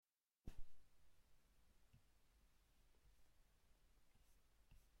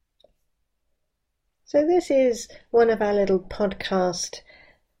So this is one of our little podcast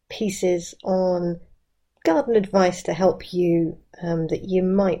pieces on garden advice to help you that you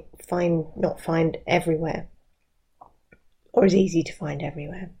might not find everywhere, or is easy to find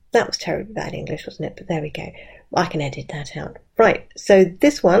everywhere. That was terribly bad English, wasn't it? But there we go. I can edit that out. Right, so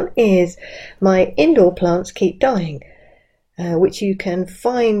this one is My Indoor Plants Keep Dying, which you can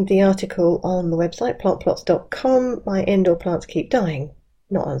find the article on the website plantplots.com. My Indoor Plants Keep Dying,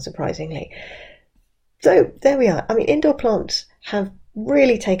 not unsurprisingly. So there we are. I mean, indoor plants have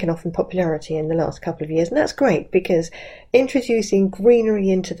really taken off in popularity in the last couple of years, and that's great because introducing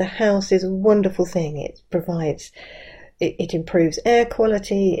greenery into the house is a wonderful thing. It improves air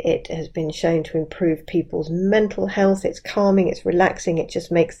quality. It has been shown to improve people's mental health. It's calming, it's relaxing, it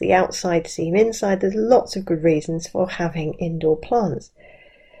just makes the outside seem inside. There's lots of good reasons for having indoor plants.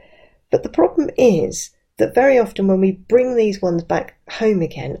 But the problem is that very often when we bring these ones back home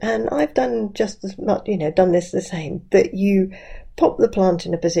again, and I've done just as much, done this the same, that you pop the plant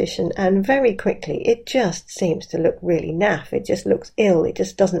in a position and very quickly it just seems to look really naff. It just looks ill. It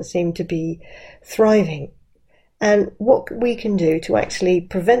just doesn't seem to be thriving. And what we can do to actually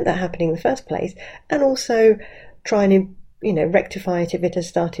prevent that happening in the first place, and also try and rectify it if it has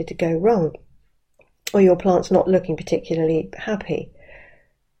started to go wrong, or your plant's not looking particularly happy.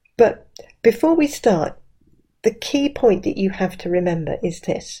 But before we start, the key point that you have to remember is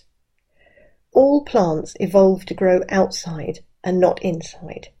this. All plants evolve to grow outside and not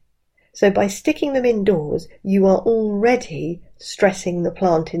inside. So by sticking them indoors, you are already stressing the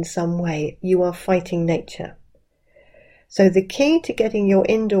plant in some way. You are fighting nature. So the key to getting your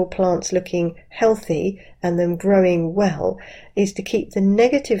indoor plants looking healthy and them growing well is to keep the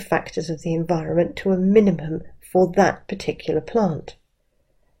negative factors of the environment to a minimum for that particular plant.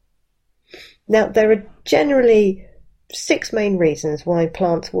 Now, there are generally 6 main reasons why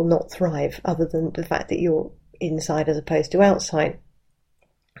plants will not thrive, other than the fact that you're inside as opposed to outside.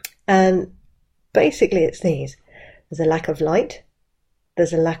 And basically it's these. There's a lack of light.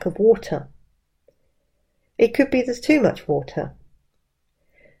 There's a lack of water. It could be there's too much water.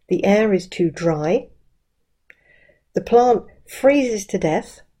 The air is too dry. The plant freezes to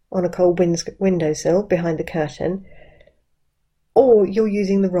death on a cold windowsill behind the curtain, or you're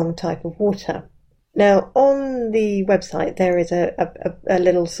using the wrong type of water. Now, on the website, there is a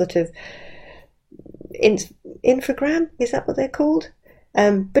little sort of infogram, is that what they're called?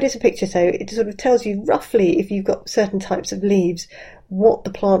 But it's a picture, so it sort of tells you roughly, if you've got certain types of leaves, what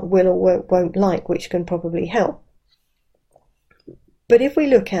the plant will or won't like, which can probably help. But if we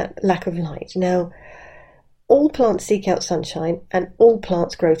look at lack of light, now, all plants seek out sunshine and all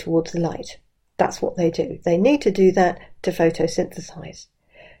plants grow towards the light. That's what they do. They need to do that to photosynthesize.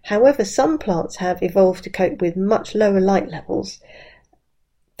 However, some plants have evolved to cope with much lower light levels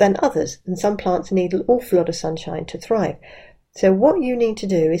than others, and some plants need an awful lot of sunshine to thrive. So what you need to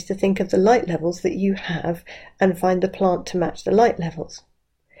do is to think of the light levels that you have and find the plant to match the light levels.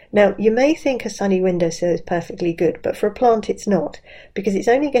 Now, you may think a sunny windowsill is perfectly good, but for a plant it's not, because it's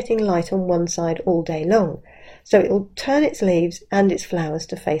only getting light on one side all day long. So it will turn its leaves and its flowers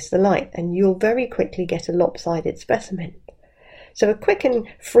to face the light, and you'll very quickly get a lopsided specimen. So a quick and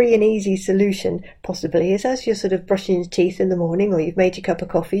free and easy solution possibly is, as you're sort of brushing your teeth in the morning, or you've made your cup of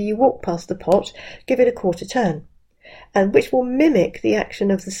coffee, you walk past the pot, give it a quarter turn, and which will mimic the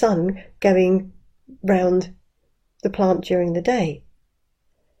action of the sun going round the plant during the day.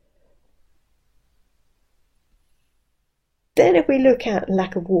 Then if we look at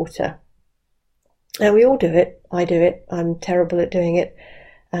lack of water, and we all do it, I do it, I'm terrible at doing it,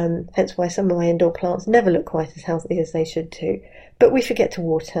 hence why some of my indoor plants never look quite as healthy as they should do, but we forget to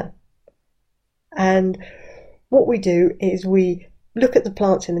water. And what we do is we look at the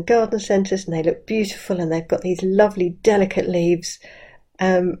plants in the garden centres and they look beautiful and they've got these lovely delicate leaves,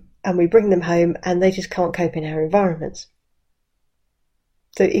 and we bring them home and they just can't cope in our environments.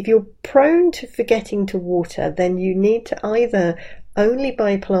 So if you're prone to forgetting to water, then you need to either only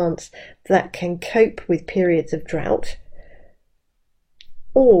buy plants that can cope with periods of drought,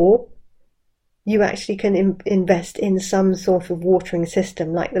 or you actually can invest in some sort of watering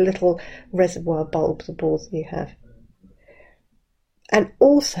system, like the little reservoir bulbs or balls that you have. And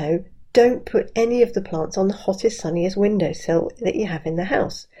also, don't put any of the plants on the hottest, sunniest windowsill that you have in the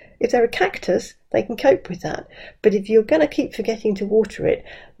house. If they're a cactus, they can cope with that. But if you're going to keep forgetting to water it,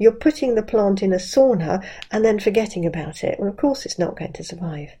 you're putting the plant in a sauna and then forgetting about it. Well, of course, it's not going to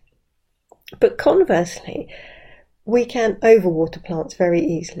survive. But conversely, we can overwater plants very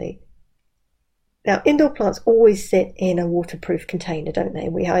easily. Now, indoor plants always sit in a waterproof container, don't they?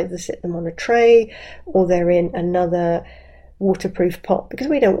 We either sit them on a tray or they're in another waterproof pot because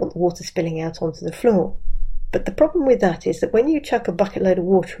we don't want the water spilling out onto the floor. But the problem with that is that when you chuck a bucket load of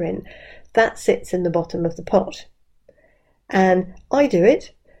water in, that sits in the bottom of the pot. And I do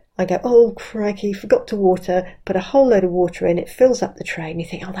it. I go, oh crikey, forgot to water, put a whole load of water in, it fills up the tray, and you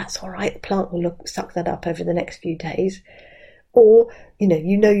think, oh, that's all right, the plant will suck that up over the next few days. Or, you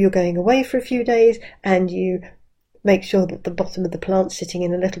know you're going away for a few days, and you make sure that the bottom of the plant's sitting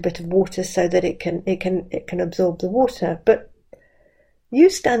in a little bit of water so that it can absorb the water. But you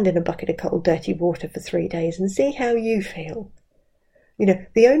stand in a bucket of cold, dirty water for 3 days and see how you feel.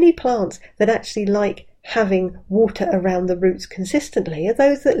 The only plants that actually like having water around the roots consistently are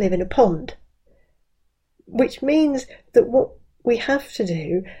those that live in a pond. Which means that what we have to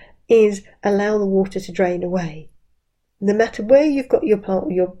do is allow the water to drain away. No matter where you've got your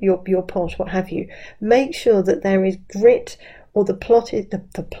plant, your pot, what have you, make sure that there is grit, or the pot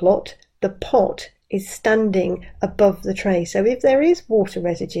is standing above the tray. So if there is water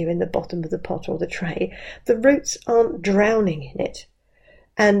residue in the bottom of the pot or the tray, the roots aren't drowning in it.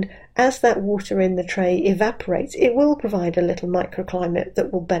 And as that water in the tray evaporates, it will provide a little microclimate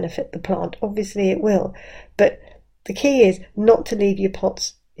that will benefit the plant. Obviously it will. But the key is not to leave your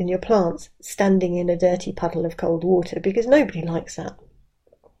pots and your plants standing in a dirty puddle of cold water, because nobody likes that.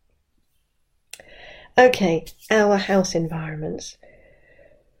 Okay, our house environments.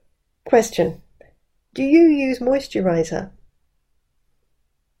 Question: do you use moisturiser?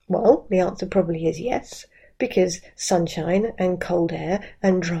 Well, the answer probably is yes, because sunshine and cold air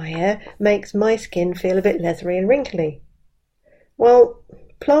and dry air makes my skin feel a bit leathery and wrinkly. Well,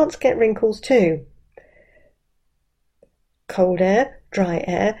 plants get wrinkles too. Cold air, dry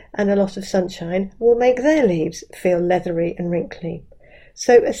air and a lot of sunshine will make their leaves feel leathery and wrinkly.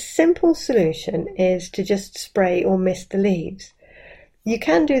 So a simple solution is to just spray or mist the leaves. You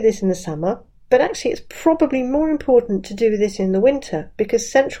can do this in the summer, but actually it's probably more important to do this in the winter, because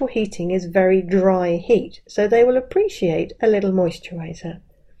central heating is very dry heat, so they will appreciate a little moisturiser.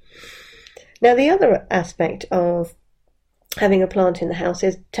 Now, the other aspect of having a plant in the house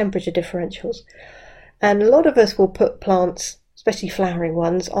is temperature differentials. And a lot of us will put plants, especially flowering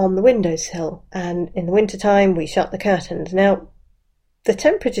ones, on the windowsill, and in the wintertime we shut the curtains. Now, the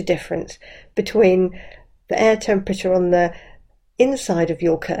temperature difference between the air temperature on the inside of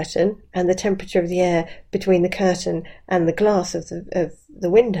your curtain and the temperature of the air between the curtain and the glass of the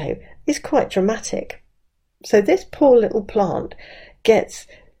window is quite dramatic. So this poor little plant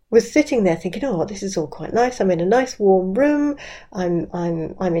was sitting there thinking, oh, this is all quite nice. I'm in a nice warm room. I'm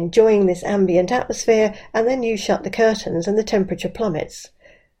enjoying this ambient atmosphere. And then you shut the curtains and the temperature plummets.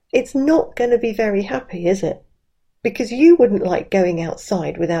 It's not going to be very happy, is it? Because you wouldn't like going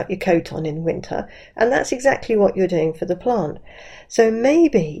outside without your coat on in winter, and that's exactly what you're doing for the plant. So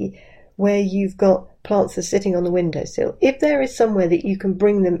maybe where you've got plants that are sitting on the windowsill, if there is somewhere that you can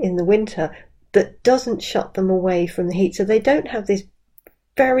bring them in the winter that doesn't shut them away from the heat, so they don't have this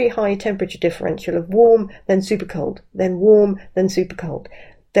very high temperature differential of warm, then super cold, then warm, then super cold,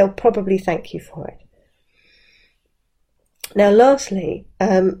 they'll probably thank you for it. Now, lastly,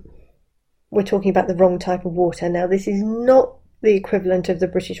 we're talking about the wrong type of water. Now, this is not the equivalent of the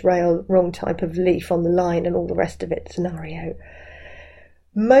British Rail wrong type of leaf on the line and all the rest of it scenario.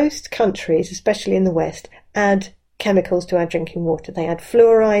 Most countries, especially in the West, add chemicals to our drinking water. They add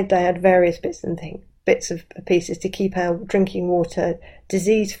fluoride, they add various bits of pieces to keep our drinking water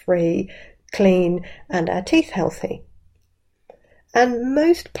disease-free, clean, and our teeth healthy. And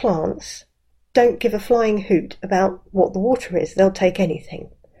most plants don't give a flying hoot about what the water is. They'll take anything.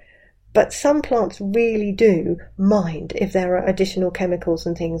 But some plants really do mind if there are additional chemicals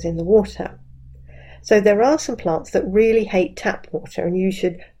and things in the water. So there are some plants that really hate tap water, and you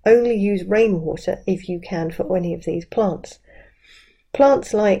should only use rainwater if you can for any of these plants.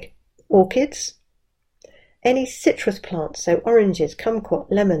 Plants like orchids, any citrus plants, so oranges, kumquat,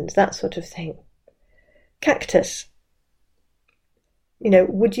 lemons, that sort of thing. Cactus.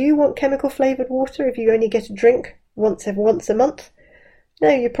 Would you want chemical flavoured water if you only get a drink once a month? No,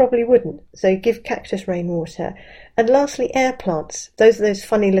 you probably wouldn't. So give cactus rainwater. And lastly, air plants. Those are those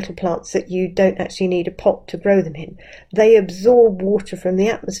funny little plants that you don't actually need a pot to grow them in. They absorb water from the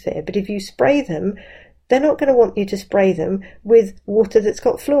atmosphere, but if you spray them, they're not going to want you to spray them with water that's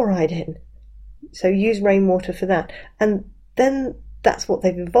got fluoride in. So use rainwater for that. And then that's what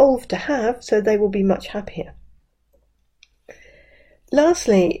they've evolved to have, so they will be much happier.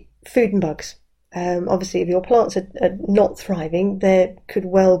 Lastly, food and bugs. Obviously, if your plants are not thriving, there could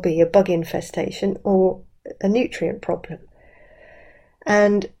well be a bug infestation or a nutrient problem.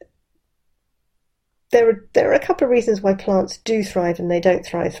 And there are a couple of reasons why plants do thrive and they don't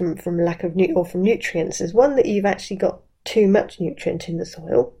thrive from lack of from nutrients. There's one that you've actually got too much nutrient in the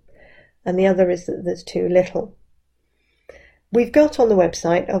soil, and the other is that there's too little. We've got on the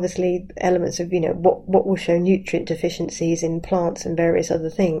website, obviously, elements of, what will show nutrient deficiencies in plants and various other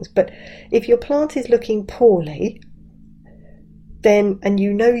things. But if your plant is looking poorly, then, and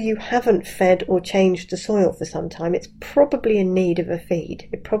you haven't fed or changed the soil for some time, it's probably in need of a feed.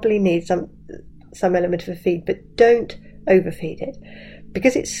 It probably needs some element of a feed, but don't overfeed it.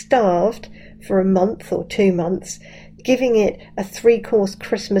 Because it's starved for a month or 2 months, giving it a 3-course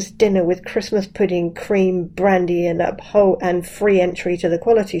Christmas dinner with Christmas pudding, cream, brandy, and free entry to the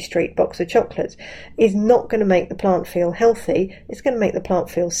Quality Street box of chocolates is not going to make the plant feel healthy. It's going to make the plant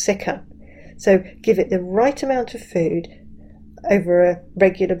feel sicker. So give it the right amount of food over a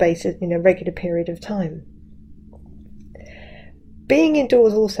regular basis, in a regular period of time. Being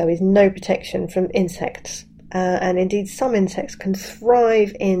indoors also is no protection from insects. And indeed some insects can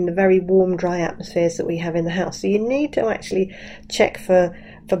thrive in the very warm, dry atmospheres that we have in the house. So you need to actually check for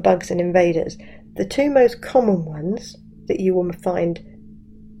bugs and invaders. The 2 most common ones that you will find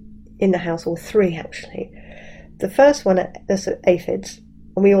in the house, or 3 actually. The first one is aphids,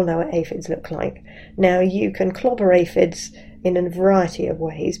 and we all know what aphids look like. Now you can clobber aphids in a variety of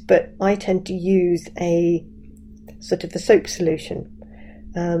ways, but I tend to use a sort of a soap solution.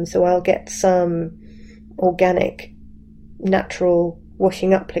 So I'll get some organic, natural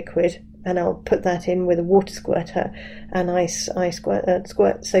washing up liquid, and I'll put that in with a water squirter, and I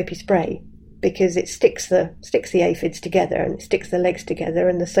squirt soapy spray, because it sticks the aphids together, and it sticks their legs together,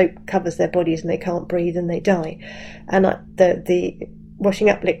 and the soap covers their bodies, and they can't breathe and they die. And the washing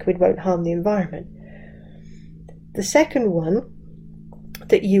up liquid won't harm the environment. The second one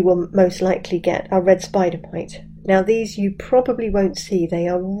that you will most likely get are red spider mite. Now these you probably won't see. They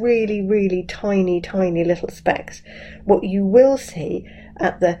are really, really tiny, tiny little specks. What you will see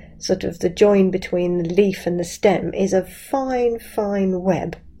at the sort of the join between the leaf and the stem is a fine, fine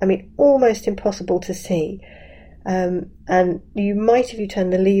web. I mean, almost impossible to see. And you might, if you turn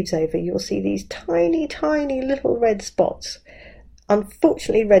the leaves over, you'll see these tiny, tiny little red spots.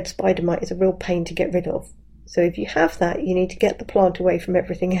 Unfortunately, red spider mite is a real pain to get rid of. So if you have that, you need to get the plant away from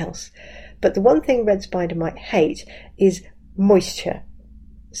everything else. But the one thing red spider might hate is moisture.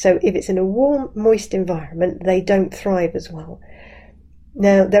 So if it's in a warm, moist environment, they don't thrive as well.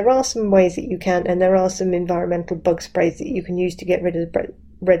 Now, there are some ways that you can, and there are some environmental bug sprays that you can use to get rid of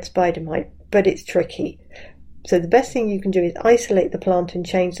red spider mite, but it's tricky. So the best thing you can do is isolate the plant and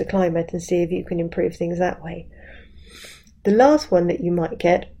change the climate and see if you can improve things that way. The last one that you might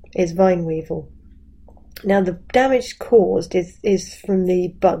get is vine weevil. Now, the damage caused is from the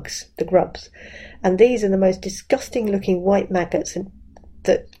bugs, the grubs, and these are the most disgusting looking white maggots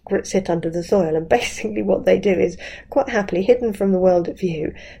that sit under the soil, and basically what they do is, quite happily, hidden from the world at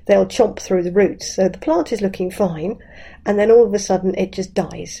view, they'll chomp through the roots. So the plant is looking fine, and then all of a sudden it just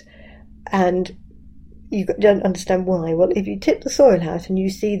dies, and you don't understand why. Well, if you tip the soil out and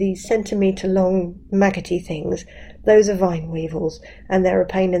you see these centimetre long maggoty things, those are vine weevils, and they're a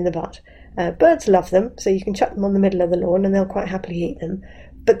pain in the butt. Birds love them, so you can chuck them on the middle of the lawn and they'll quite happily eat them.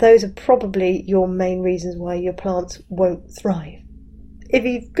 But those are probably your main reasons why your plants won't thrive. If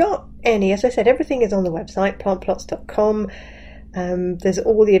you've got any, as I said, everything is on the website, plantplots.com. There's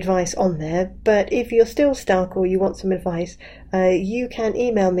all the advice on there. But if you're still stuck or you want some advice, you can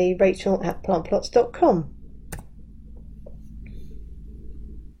email me, Rachel@plantplots.com.